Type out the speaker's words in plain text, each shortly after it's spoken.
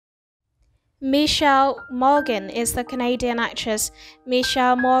Mishael Morgan is the Canadian actress.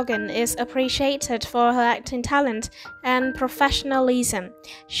 Mishael Morgan is appreciated for her acting talent and professionalism.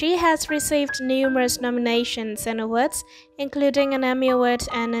 She has received numerous nominations and awards, including an Emmy Award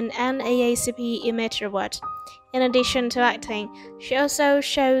and an NAACP Image Award. In addition to acting, she also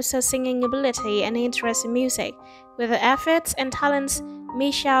shows her singing ability and interest in music. With her efforts and talents,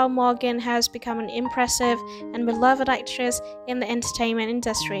 Mishael Morgan has become an impressive and beloved actress in the entertainment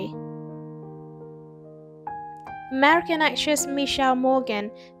industry. American actress Mishael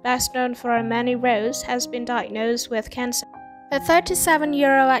Morgan, best known for her many roles, has been diagnosed with cancer. The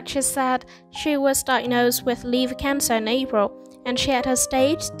 37-year-old actress said she was diagnosed with liver cancer in April, and she had her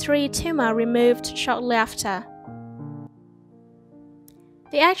stage 3 tumor removed shortly after.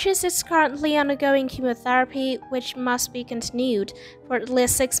 The actress is currently undergoing chemotherapy, which must be continued for at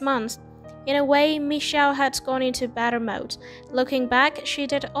least 6 months. In a way, Mishael had gone into battle mode. Looking back, she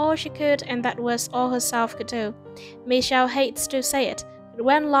did all she could, and that was all herself could do. Mishael hates to say it, but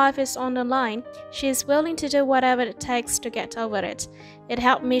when life is on the line, she is willing to do whatever it takes to get over it. It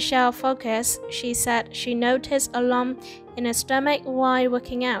helped Mishael focus. She said she noticed a lump in her stomach while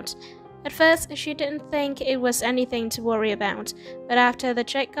working out. At first, she didn't think it was anything to worry about, but after the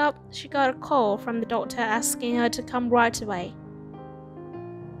checkup, she got a call from the doctor asking her to come right away.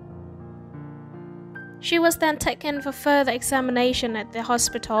 She was then taken for further examination at the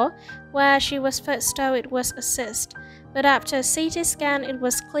hospital, where she was first told it was a cyst, but after a CT scan it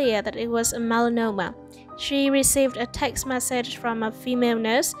was clear that it was a melanoma. She received a text message from a female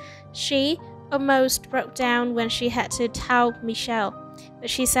nurse. She almost broke down when she had to tell Mishael, but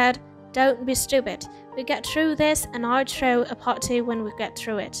she said, "Don't be stupid. We get through this, and I'll throw a party when we get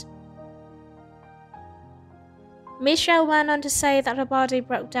through it." Mishael went on to say that her body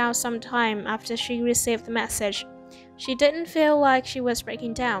broke down sometime after she received the message. She didn't feel like she was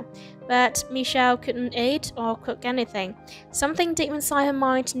breaking down, but Mishael couldn't eat or cook anything. Something deep inside her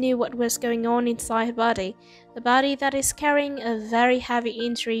mind knew what was going on inside her body. A body that is carrying a very heavy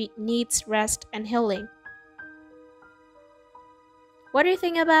injury needs rest and healing. What do you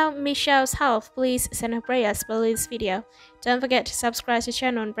think about Mishael's health? Please send her prayers below this video. Don't forget to subscribe to the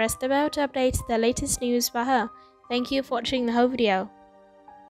channel and press the bell to update the latest news about her. Thank you for watching the whole video.